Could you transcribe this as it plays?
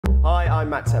I'm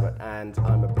Matt Tebbutt and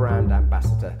I'm a brand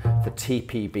ambassador for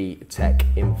TPB Tech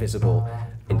Invisible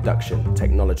Induction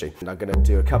Technology. And I'm going to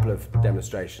do a couple of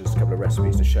demonstrations, a couple of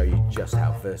recipes to show you just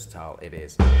how versatile it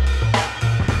is.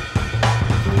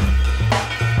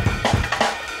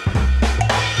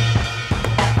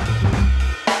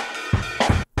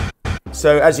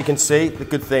 So as you can see, the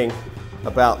good thing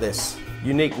about this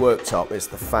unique worktop is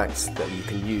the fact that you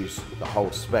can use the whole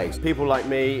space. People like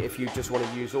me, if you just want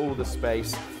to use all the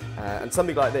space, and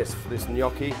something like this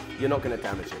gnocchi, you're not going to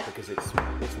damage it because it's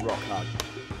rock hard.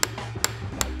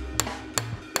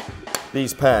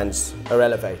 These pans are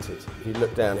elevated. If you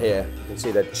look down here, you can see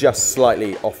they're just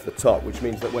slightly off the top, which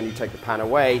means that when you take the pan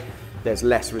away, there's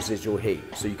less residual heat.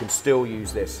 So you can still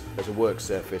use this as a work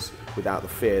surface without the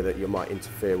fear that you might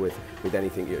interfere with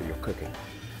anything you're cooking.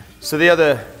 So the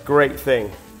other great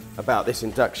thing about this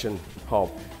induction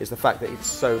hob is the fact that it's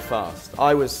so fast.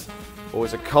 I was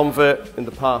always a convert in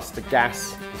the past to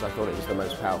gas because I thought it was the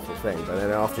most powerful thing. But then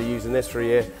after using this for a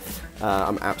year,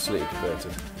 I'm absolutely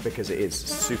converted because it is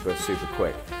super, super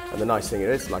quick. And the nice thing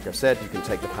is, like I've said, you can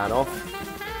take the pan off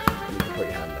and you can put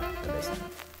your hand up and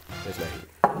there's no heat.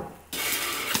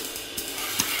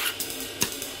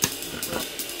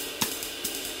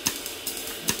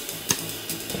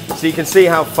 So you can see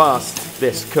how fast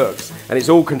this cooks, and it's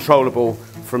all controllable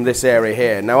from this area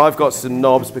here. Now I've got some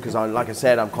knobs because, like I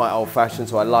said, I'm quite old-fashioned,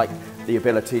 so I like the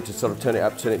ability to sort of turn it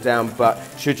up, turn it down, but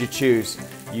should you choose,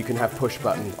 you can have push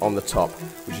button on the top,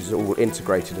 which is all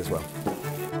integrated as well.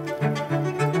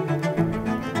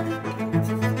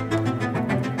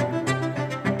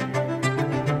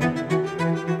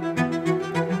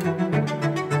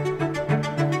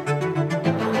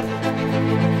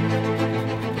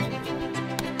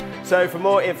 So for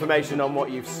more information on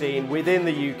what you've seen within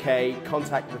the UK,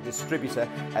 contact the distributor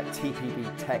at TPB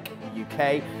Tech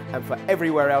UK, and for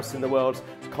everywhere else in the world,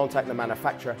 contact the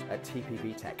manufacturer at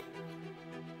TPB Tech.